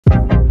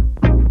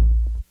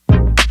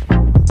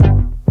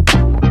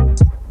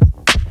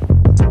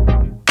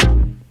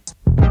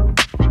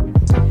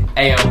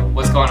Hey yo,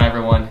 what's going on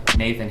everyone?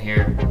 Nathan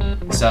here.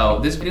 So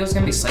this video is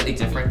going to be slightly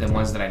different than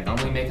ones that I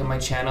normally make on my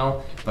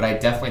channel, but I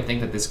definitely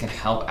think that this can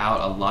help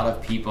out a lot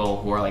of people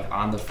who are like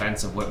on the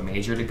fence of what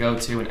major to go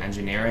to in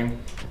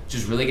engineering.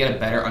 Just really get a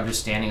better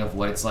understanding of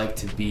what it's like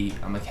to be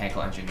a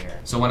mechanical engineer.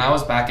 So when I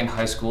was back in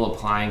high school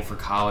applying for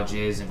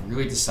colleges and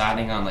really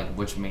deciding on like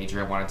which major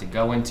I wanted to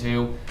go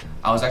into,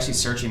 I was actually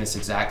searching this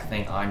exact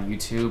thing on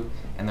YouTube,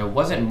 and there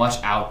wasn't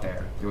much out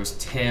there. There was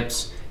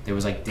tips, there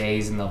was like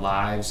days in the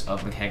lives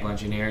of mechanical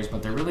engineers,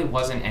 but there really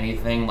wasn't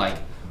anything like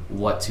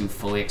what to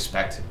fully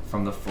expect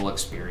from the full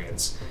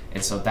experience.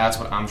 And so that's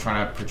what I'm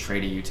trying to portray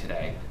to you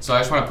today. So I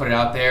just want to put it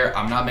out there.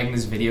 I'm not making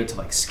this video to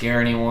like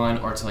scare anyone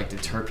or to like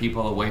deter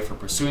people away from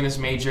pursuing this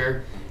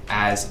major,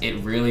 as it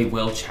really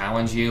will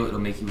challenge you. It'll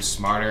make you a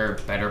smarter,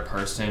 better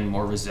person,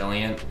 more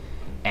resilient.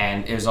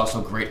 And there's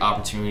also a great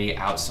opportunity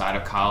outside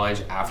of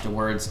college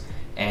afterwards,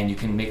 and you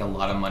can make a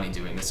lot of money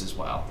doing this as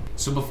well.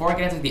 So before I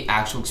get into the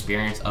actual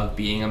experience of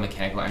being a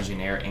mechanical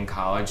engineer in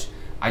college,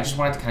 I just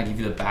wanted to kind of give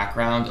you the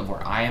background of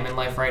where I am in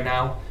life right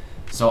now.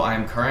 So I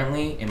am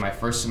currently in my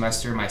first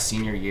semester, my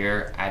senior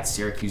year at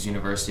Syracuse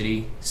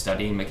University,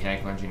 studying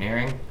mechanical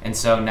engineering. And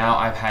so now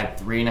I've had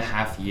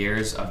 3.5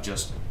 years of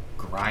just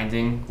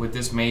grinding with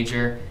this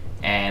major,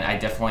 and I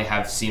definitely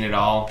have seen it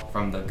all,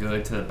 from the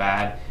good to the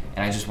bad.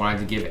 And I just wanted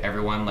to give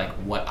everyone like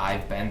what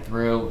I've been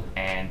through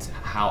and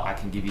how I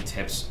can give you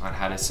tips on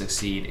how to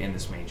succeed in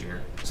this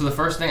major. So the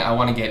first thing I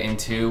want to get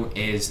into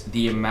is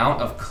the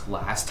amount of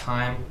class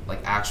time,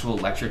 like actual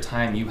lecture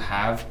time you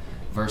have,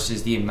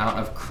 versus the amount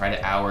of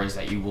credit hours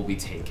that you will be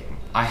taking.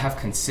 I have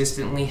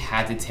consistently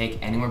had to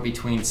take anywhere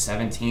between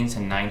 17 to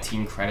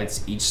 19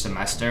 credits each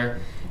semester,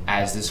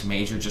 as this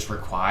major just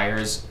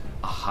requires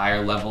a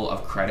higher level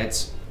of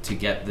credits to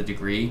get the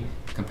degree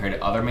compared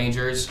to other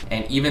majors.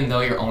 And even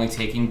though you're only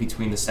taking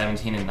between the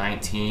 17 and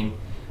 19,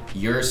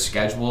 your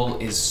schedule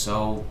is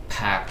so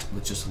packed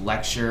with just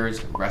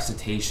lectures,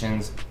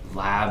 recitations,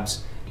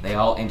 labs. They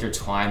all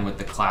intertwine with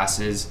the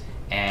classes,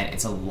 and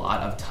it's a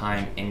lot of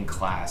time in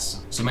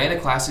class. So many of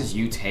the classes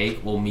you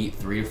take will meet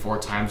 3 to 4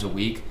 times a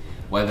week,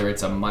 whether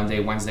it's a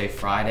Monday, Wednesday,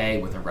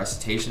 Friday with a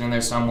recitation in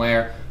there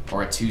somewhere,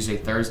 or a Tuesday,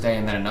 Thursday,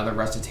 and then another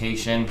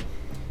recitation.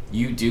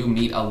 You do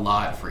meet a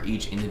lot for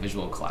each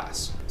individual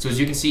class. So as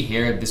you can see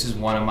here, this is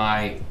one of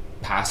my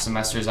past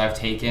semesters I've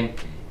taken,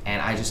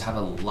 and I just have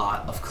a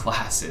lot of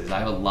classes. I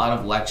have a lot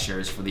of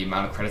lectures for the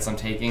amount of credits I'm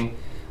taking.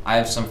 I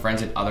have some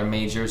friends in other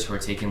majors who are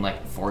taking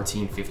like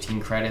 14,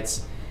 15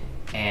 credits,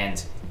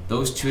 and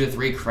those 2 to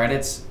 3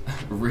 credits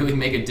really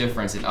make a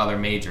difference in other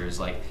majors.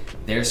 Like,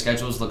 their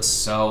schedules look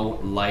so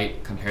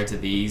light compared to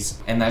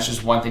these, and that's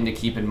just one thing to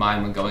keep in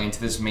mind when going into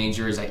this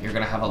major, is that you're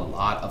gonna have a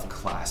lot of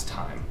class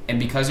time. And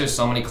because there's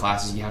so many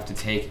classes you have to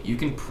take, you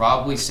can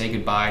probably say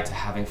goodbye to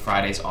having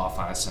Fridays off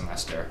on a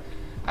semester.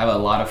 I have a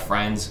lot of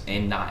friends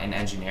not in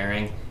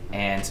engineering,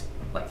 and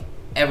like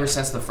ever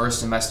since the first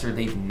semester,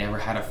 they've never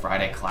had a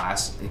Friday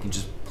class. They can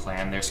just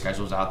plan their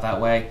schedules out that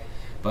way.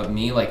 But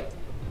me, like,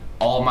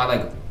 all of my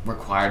like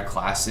required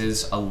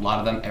classes, a lot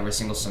of them every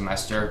single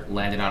semester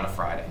landed on a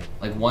Friday.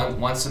 Like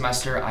one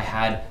semester I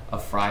had a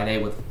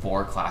Friday with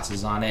 4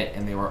 classes on it,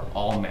 and they were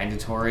all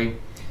mandatory.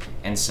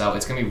 And so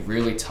it's gonna be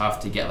really tough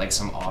to get like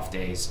some off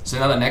days. So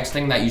now the next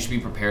thing that you should be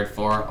prepared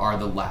for are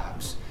the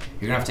labs.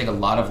 You're gonna have to take a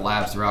lot of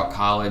labs throughout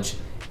college,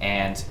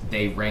 and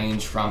they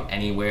range from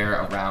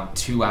anywhere around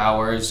 2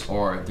 hours,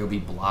 or there'll be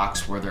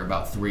blocks where they're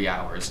about 3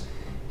 hours.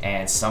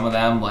 And some of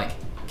them, like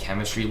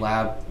chemistry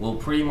lab, will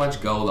pretty much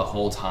go the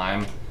whole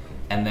time.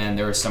 And then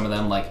there are some of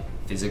them like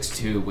physics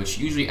 2, which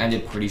usually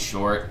ended pretty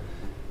short,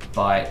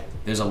 but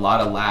there's a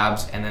lot of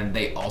labs, and then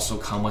they also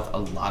come with a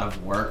lot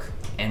of work.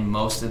 And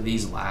most of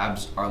these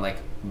labs are like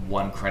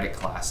 1 credit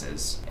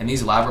classes. And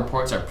these lab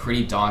reports are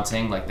pretty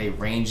daunting. Like, they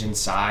range in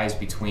size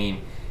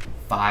between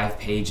 5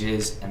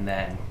 pages, and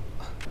then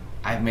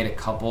I've made a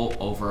couple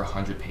over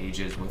 100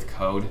 pages with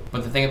code.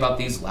 But the thing about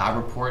these lab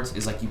reports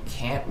is like you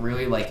can't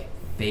really like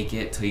fake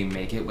it till you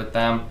make it with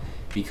them,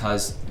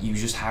 because you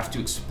just have to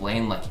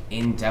explain like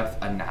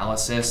in-depth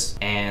analysis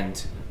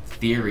and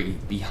theory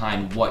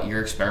behind what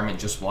your experiment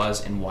just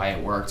was and why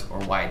it worked or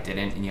why it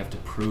didn't, and you have to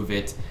prove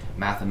it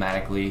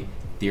mathematically,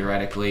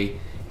 theoretically.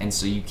 And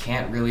so you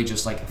can't really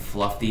just like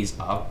fluff these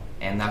up,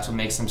 and that's what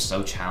makes them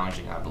so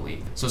challenging, I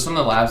believe. So some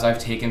of the labs I've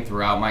taken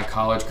throughout my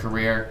college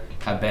career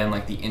have been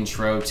like the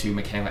Intro to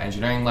Mechanical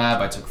Engineering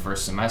lab I took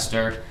first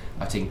semester.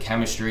 I've taken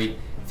chemistry,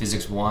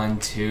 physics 1,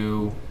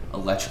 2,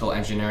 electrical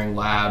engineering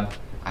lab.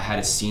 I had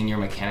a senior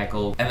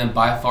mechanical, and then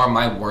by far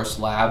my worst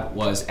lab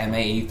was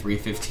MAE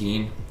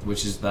 315,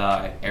 which is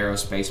the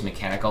aerospace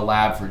mechanical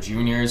lab for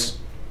juniors.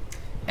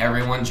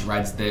 Everyone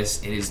dreads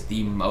this. It is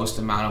the most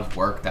amount of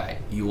work that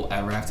you will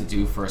ever have to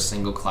do for a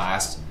single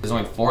class. There's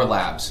only 4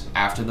 labs.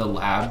 After the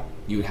lab,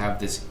 you would have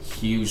this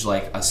huge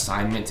like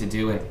assignment to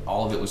do, and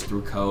all of it was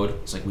through code.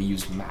 It's like we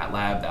used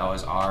MATLAB, that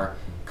was our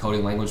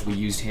coding language we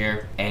used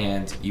here,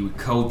 and you would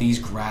code these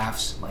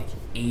graphs, like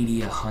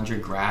 80,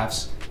 100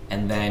 graphs,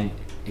 and then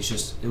it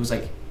was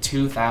like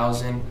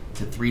 2,000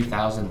 to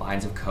 3,000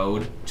 lines of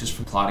code just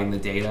for plotting the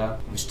data,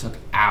 which took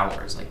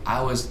hours. Like,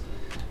 I was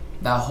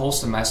That whole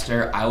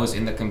semester, I was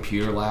in the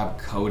computer lab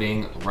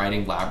coding,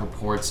 writing lab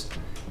reports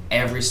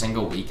every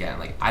single weekend.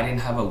 Like, I didn't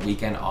have a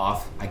weekend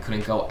off. I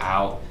couldn't go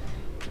out.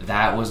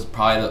 That was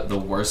probably the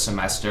worst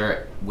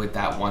semester with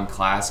that one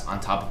class on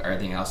top of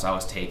everything else I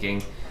was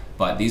taking.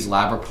 But these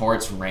lab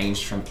reports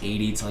ranged from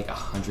 80 to like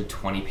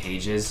 120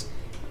 pages,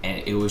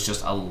 and it was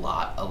just a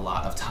lot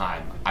of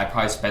time. I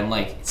probably spent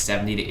like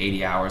 70 to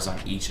 80 hours on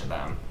each of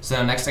them. So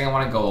the next thing I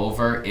want to go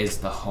over is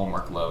the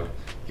homework load.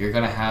 You're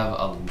gonna have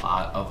a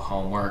lot of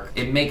homework.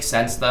 It makes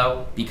sense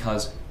though,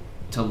 because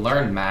to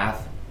learn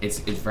math, it's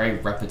very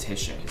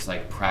repetition. It's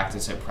like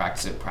practice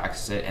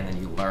it, and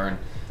then you learn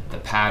the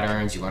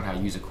patterns, you learn how to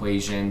use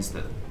equations,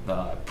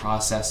 the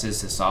processes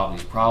to solve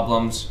these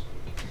problems.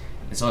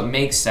 And so it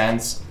makes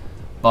sense,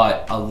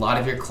 but a lot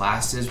of your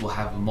classes will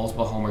have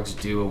multiple homeworks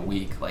due a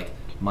week, like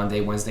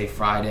Monday, Wednesday,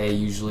 Friday,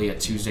 usually a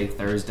Tuesday,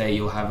 Thursday,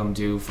 you'll have them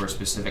due for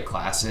specific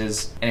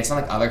classes. And it's not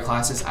like other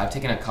classes. I've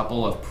taken a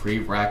couple of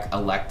prereq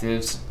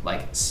electives,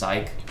 like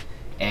psych,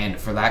 and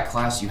for that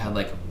class, you had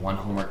like one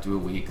homework due a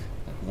week,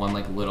 like one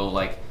like little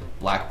like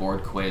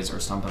Blackboard quiz or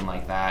something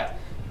like that.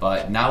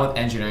 But now with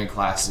engineering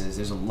classes,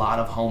 there's a lot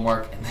of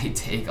homework and they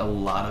take a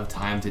lot of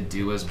time to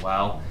do as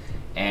well.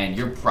 And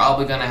you're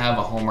probably gonna have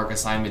a homework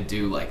assignment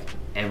due like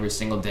every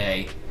single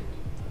day,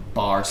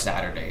 bar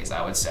Saturdays,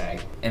 I would say.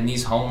 And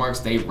these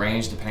homeworks, they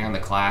range depending on the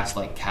class.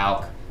 Like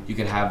calc, you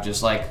could have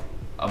just like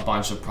a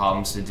bunch of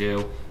problems to do.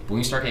 But when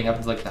you start getting up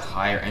into like the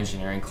higher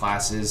engineering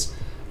classes,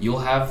 you'll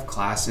have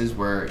classes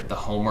where the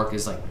homework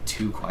is like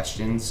 2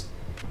 questions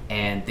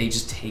and they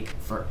just take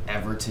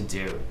forever to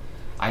do.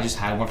 I just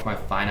had one for my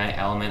finite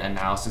element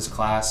analysis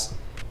class.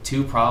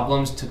 2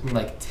 problems took me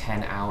like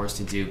 10 hours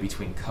to do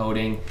between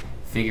coding,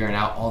 figuring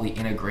out all the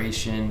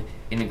integration,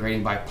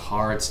 integrating by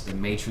parts, the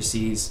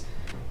matrices.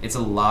 It's a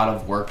lot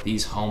of work,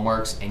 these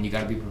homeworks, and you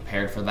gotta be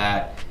prepared for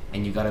that,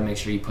 and you gotta make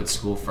sure you put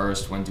school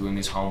first when doing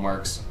these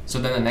homeworks.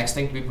 So then the next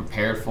thing to be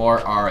prepared for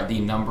are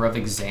the number of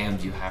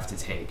exams you have to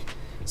take.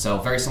 So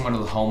very similar to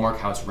the homework,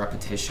 how it's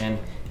repetition,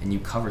 and you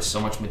cover so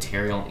much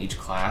material in each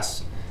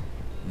class.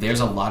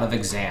 There's a lot of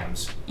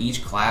exams.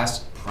 Each class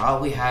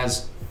probably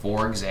has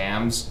 4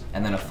 exams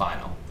and then a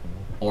final,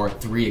 or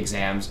 3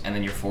 exams and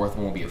then your 4th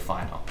one will be a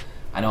final.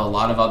 I know a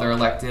lot of other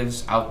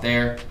electives out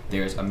there,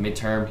 there's a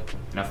midterm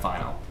and a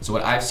final. So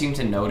what I've seemed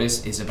to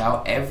notice is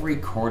about every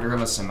quarter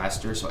of a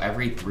semester, so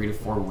every 3 to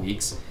 4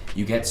 weeks,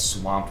 you get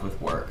swamped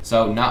with work.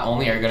 So not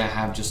only are you gonna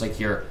have just like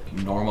your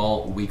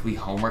normal weekly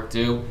homework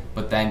due,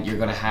 but then you're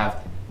gonna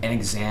have an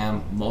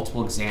exam,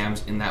 multiple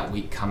exams in that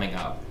week coming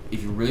up.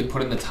 If you really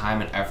put in the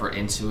time and effort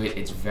into it,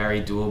 it's very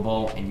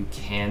doable and you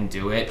can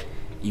do it.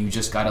 You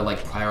just gotta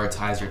like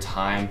prioritize your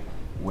time,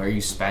 where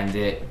you spend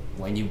it,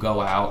 when you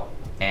go out,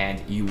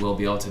 and you will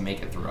be able to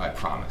make it through, I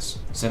promise.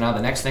 So now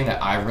the next thing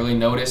that I really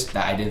noticed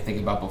that I didn't think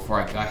about before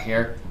I got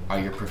here are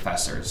your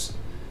professors.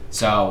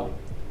 So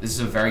this is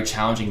a very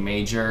challenging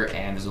major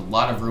and there's a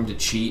lot of room to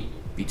cheat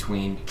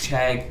between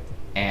Chegg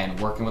and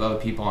working with other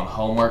people on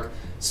homework.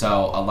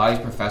 So a lot of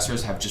these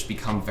professors have just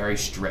become very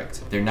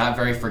strict. They're not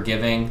very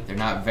forgiving, they're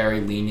not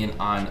very lenient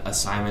on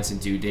assignments and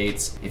due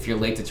dates. If you're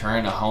late to turn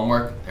in a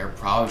homework, they're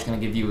probably just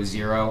gonna give you a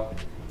 0,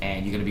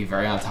 and you're gonna be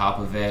very on top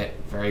of it,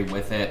 very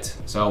with it.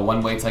 So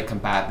one way to like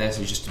combat this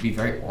is just to be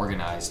very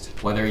organized.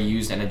 Whether you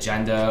use an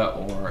agenda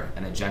or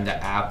an agenda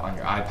app on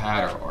your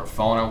iPad or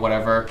phone or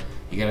whatever,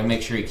 you gotta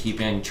make sure you're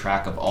keeping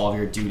track of all of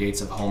your due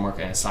dates of homework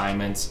and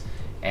assignments,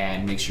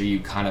 and make sure you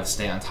kind of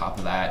stay on top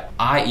of that.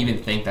 I even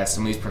think that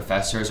some of these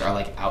professors are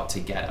like out to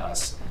get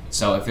us.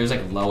 So if there's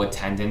like low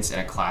attendance in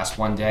a class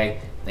one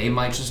day, they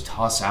might just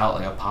toss out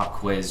like a pop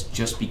quiz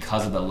just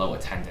because of the low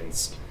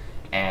attendance.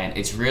 And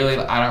it's really,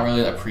 I don't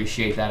really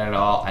appreciate that at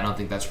all. I don't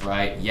think that's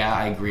right. Yeah,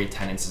 I agree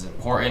attendance is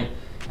important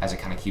as it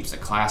kind of keeps the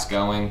class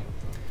going,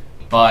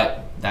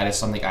 but that is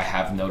something I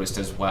have noticed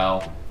as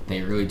well.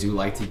 They really do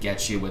like to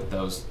get you with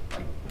those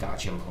like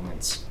gotcha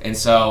moments. And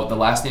so the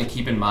last thing to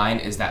keep in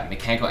mind is that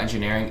mechanical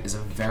engineering is a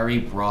very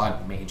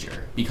broad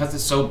major. Because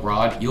it's so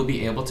broad, you'll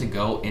be able to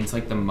go into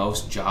like the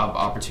most job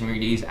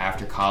opportunities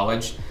after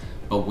college,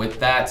 but with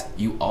that,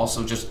 you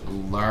also just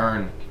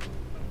learn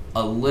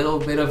a little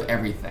bit of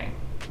everything.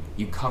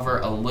 You cover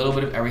a little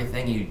bit of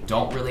everything, and you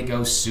don't really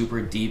go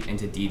super deep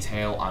into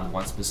detail on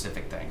one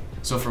specific thing.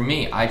 So for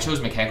me, I chose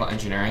mechanical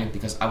engineering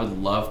because I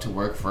would love to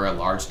work for a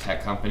large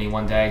tech company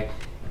one day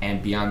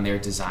and be on their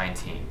design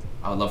team.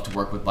 I would love to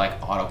work with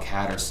like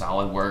AutoCAD or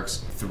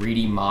SolidWorks,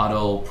 3D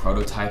model,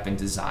 prototype, and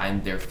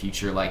design their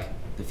future, like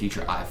the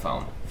future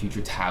iPhone,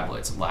 future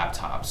tablets,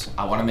 laptops.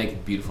 I want to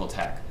make beautiful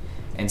tech.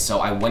 And so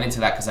I went into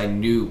that because I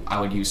knew I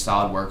would use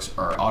SolidWorks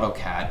or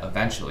AutoCAD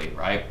eventually,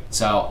 right?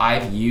 So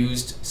I've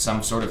used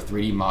some sort of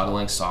 3D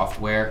modeling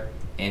software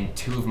in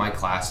 2 of my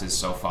classes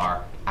so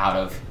far out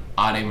of,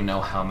 I don't even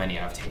know how many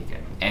I've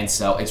taken. And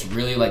so it's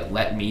really like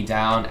let me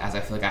down, as I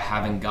feel like I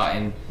haven't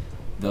gotten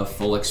the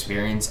full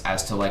experience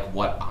as to like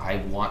what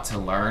I want to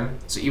learn.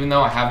 So even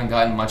though I haven't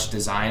gotten much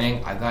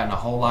designing, I've gotten a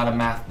whole lot of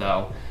math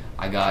though.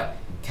 I got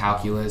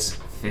calculus,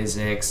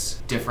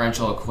 physics,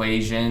 differential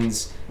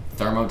equations,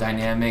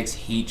 thermodynamics,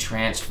 heat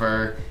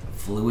transfer,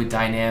 fluid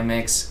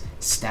dynamics,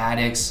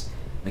 statics,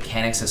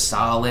 mechanics of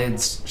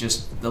solids,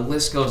 just the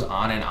list goes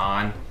on and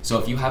on. So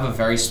if you have a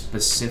very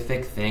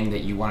specific thing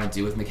that you want to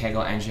do with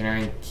mechanical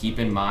engineering, keep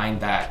in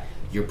mind that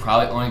you're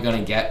probably only going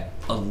to get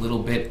a little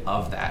bit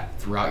of that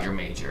throughout your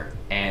major,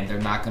 and they're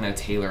not going to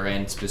tailor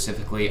in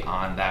specifically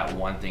on that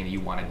one thing that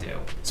you want to do.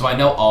 So I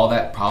know all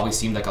that probably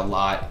seemed like a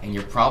lot, and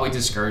you're probably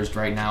discouraged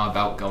right now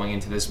about going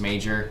into this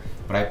major,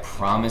 but I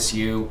promise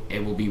you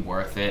it will be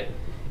worth it.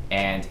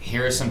 And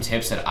here are some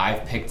tips that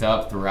I've picked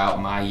up throughout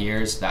my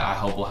years that I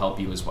hope will help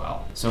you as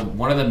well. So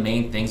one of the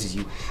main things is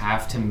you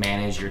have to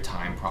manage your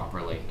time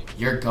properly.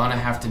 You're gonna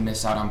have to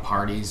miss out on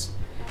parties.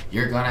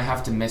 You're gonna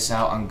have to miss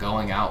out on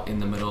going out in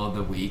the middle of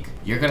the week.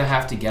 You're gonna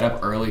have to get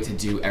up early to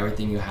do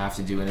everything you have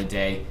to do in a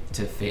day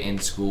to fit in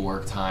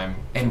schoolwork time.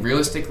 And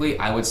realistically,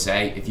 I would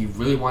say if you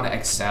really wanna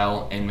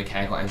excel in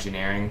mechanical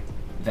engineering,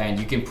 then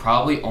you can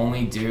probably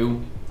only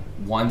do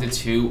 1 to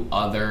 2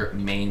 other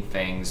main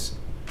things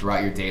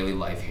throughout your daily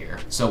life here.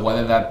 So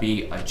whether that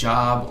be a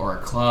job or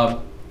a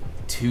club,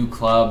 2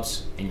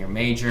 clubs in your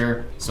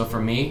major. So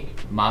for me,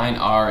 mine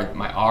are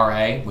my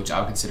RA, which I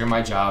would consider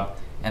my job,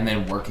 and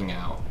then working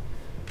out.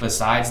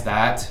 Besides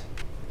that,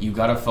 you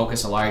gotta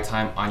focus a lot of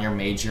time on your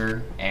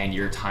major and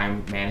your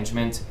time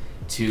management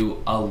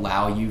to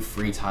allow you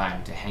free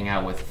time to hang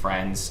out with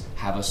friends,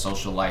 have a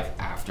social life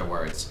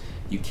afterwards.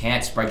 You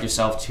can't spread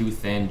yourself too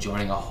thin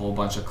joining a whole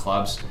bunch of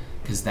clubs,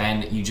 because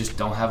then you just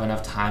don't have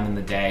enough time in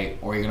the day,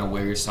 or you're gonna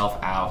wear yourself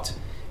out,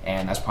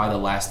 and that's probably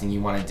the last thing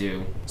you wanna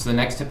do. So the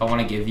next tip I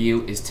wanna give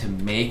you is to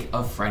make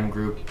a friend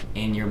group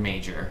in your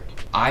major.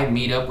 I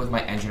meet up with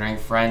my engineering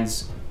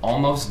friends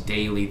almost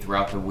daily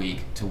throughout the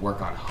week to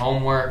work on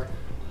homework,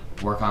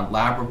 work on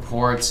lab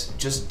reports,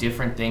 just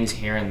different things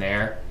here and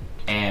there.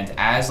 And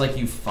as like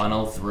you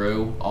funnel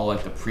through all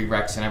like the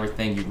prereqs and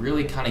everything, you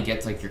really kind of get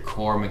to like your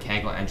core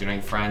mechanical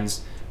engineering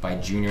friends by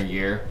junior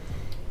year.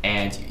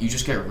 And you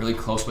just get really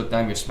close with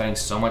them. You're spending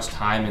so much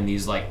time in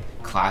these like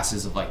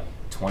classes of like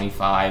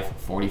 25,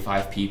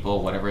 45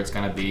 people, whatever it's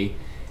gonna be.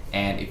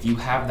 And if you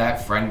have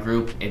that friend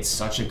group, it's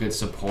such a good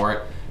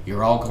support.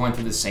 You're all going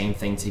through the same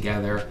thing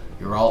together.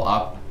 You're all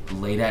up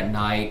late at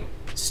night,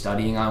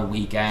 studying on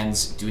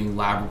weekends, doing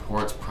lab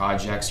reports,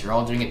 projects. You're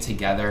all doing it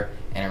together,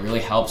 and it really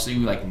helps you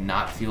like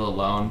not feel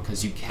alone,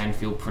 because you can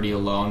feel pretty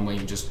alone when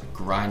you're just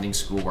grinding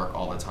schoolwork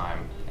all the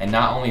time. And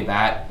not only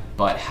that,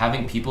 but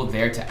having people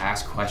there to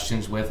ask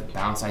questions with,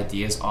 bounce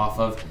ideas off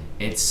of,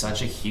 it's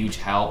such a huge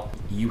help.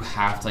 You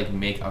have to like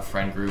make a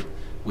friend group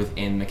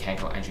within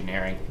mechanical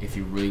engineering if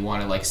you really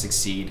want to like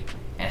succeed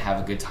and have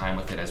a good time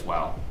with it as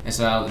well. And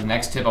so now the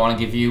next tip I want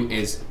to give you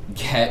is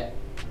get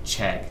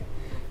Chegg.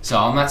 So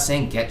I'm not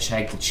saying get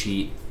Chegg to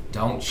cheat.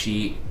 Don't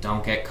cheat,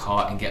 don't get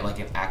caught and get like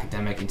an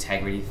academic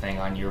integrity thing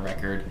on your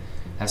record.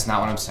 That's not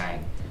what I'm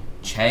saying.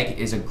 Chegg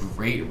is a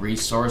great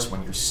resource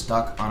when you're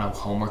stuck on a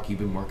homework you've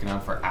been working on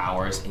for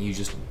hours and you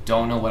just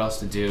don't know what else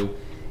to do.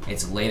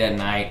 It's late at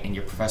night and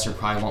your professor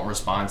probably won't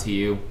respond to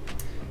you.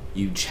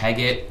 You Chegg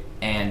it,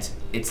 and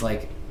it's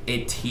like,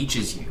 it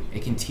teaches you.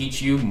 It can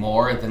teach you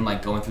more than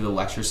like going through the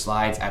lecture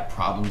slides at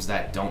problems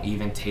that don't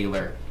even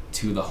tailor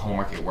to the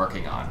homework you're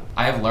working on.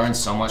 I have learned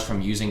so much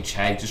from using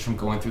Chegg, just from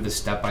going through the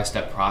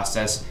step-by-step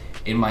process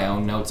in my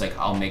own notes. Like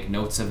I'll make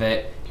notes of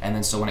it, and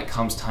then so when it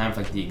comes time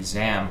for like the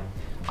exam,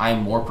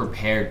 I'm more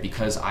prepared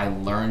because I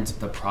learned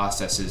the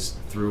processes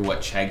through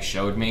what Chegg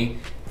showed me,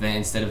 than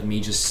instead of me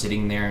just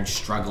sitting there and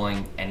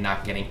struggling and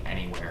not getting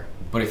anywhere.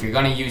 But if you're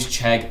gonna use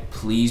Chegg,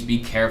 please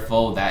be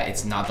careful that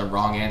it's not the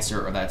wrong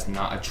answer or that it's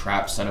not a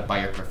trap set up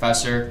by your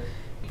professor.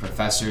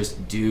 Professors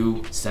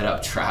do set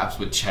up traps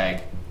with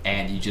Chegg,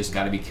 and you just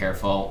gotta be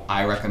careful.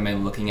 I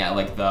recommend looking at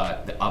like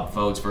the up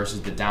votes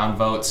versus the down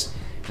votes.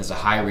 There's a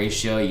high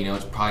ratio, you know,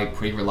 it's probably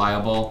pretty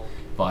reliable,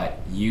 but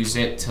use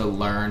it to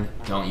learn,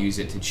 don't use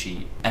it to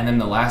cheat. And then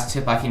the last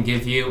tip I can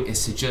give you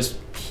is to just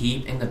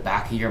keep in the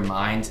back of your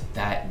mind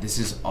that this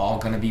is all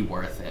gonna be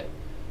worth it.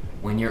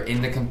 When you're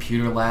in the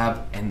computer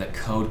lab and the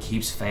code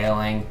keeps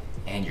failing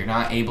and you're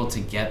not able to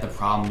get the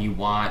problem you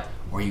want,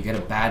 or you get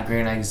a bad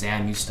grade on an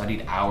exam you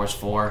studied hours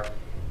for,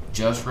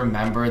 just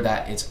remember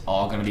that it's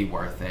all gonna be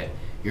worth it.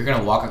 You're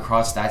gonna walk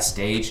across that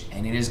stage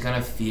and it is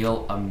gonna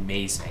feel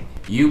amazing.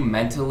 You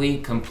mentally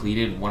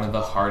completed one of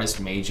the hardest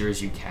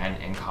majors you can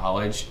in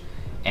college,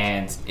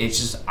 and it's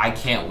just, I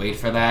can't wait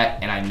for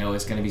that, and I know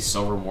it's gonna be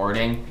so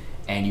rewarding,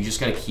 and you just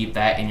gotta keep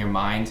that in your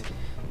mind.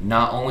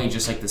 Not only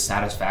just like the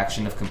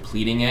satisfaction of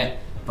completing it,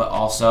 but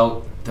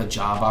also the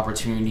job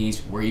opportunities,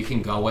 where you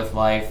can go with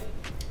life,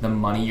 the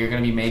money you're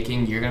gonna be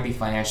making, you're gonna be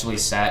financially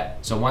set.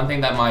 So one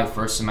thing that my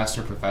first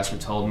semester professor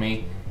told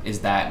me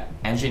is that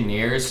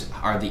engineers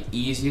are the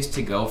easiest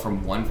to go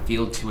from one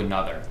field to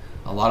another.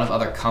 A lot of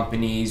other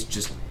companies,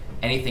 just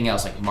anything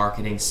else like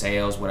marketing,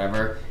 sales,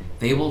 whatever,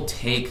 they will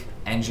take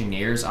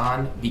engineers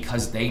on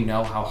because they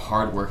know how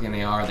hardworking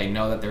they are, they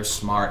know that they're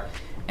smart.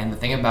 And the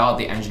thing about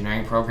the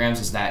engineering programs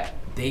is that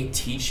they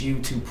teach you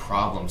to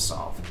problem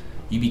solve.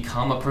 You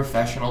become a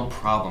professional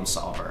problem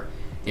solver.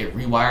 It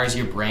rewires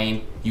your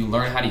brain. You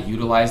learn how to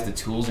utilize the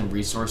tools and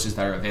resources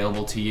that are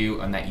available to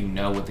you and that you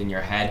know within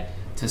your head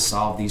to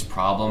solve these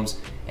problems.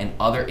 and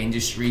other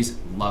industries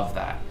love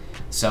that.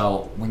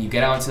 So when you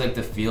get out into like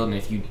the field, and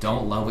if you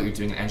don't love what you're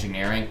doing in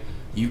engineering,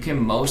 you can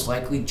most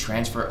likely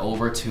transfer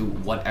over to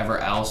whatever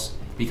else,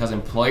 because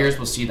employers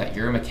will see that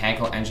you're a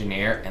mechanical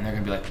engineer and they're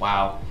gonna be like,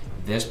 wow,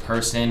 this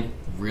person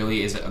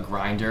really is a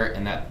grinder,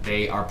 and that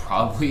they are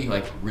probably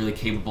like really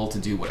capable to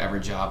do whatever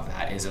job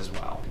that is as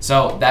well.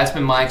 So that's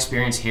been my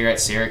experience here at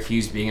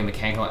Syracuse being a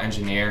mechanical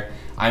engineer.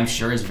 I'm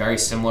sure it's very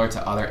similar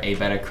to other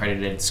ABET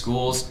accredited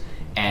schools,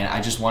 and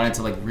I just wanted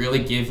to like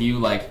really give you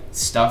like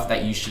stuff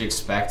that you should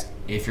expect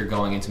if you're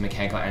going into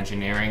mechanical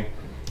engineering.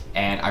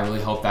 And I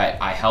really hope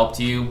that I helped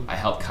you. I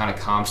helped kind of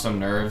calm some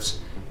nerves.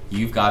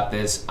 You've got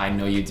this, I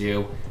know you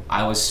do.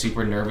 I was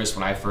super nervous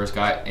when I first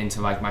got into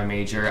like my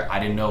major. I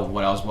didn't know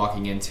what I was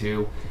walking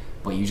into,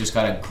 but you just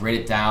gotta grit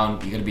it down,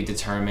 you gotta be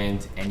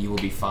determined, and you will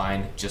be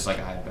fine, just like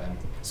I've been.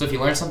 So if you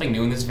learned something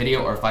new in this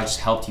video, or if I just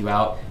helped you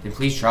out, then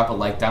please drop a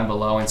like down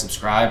below and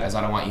subscribe, as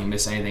I don't want you to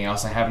miss anything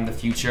else I have in the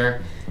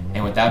future.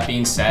 And with that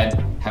being said,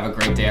 have a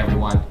great day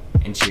everyone,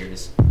 and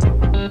cheers.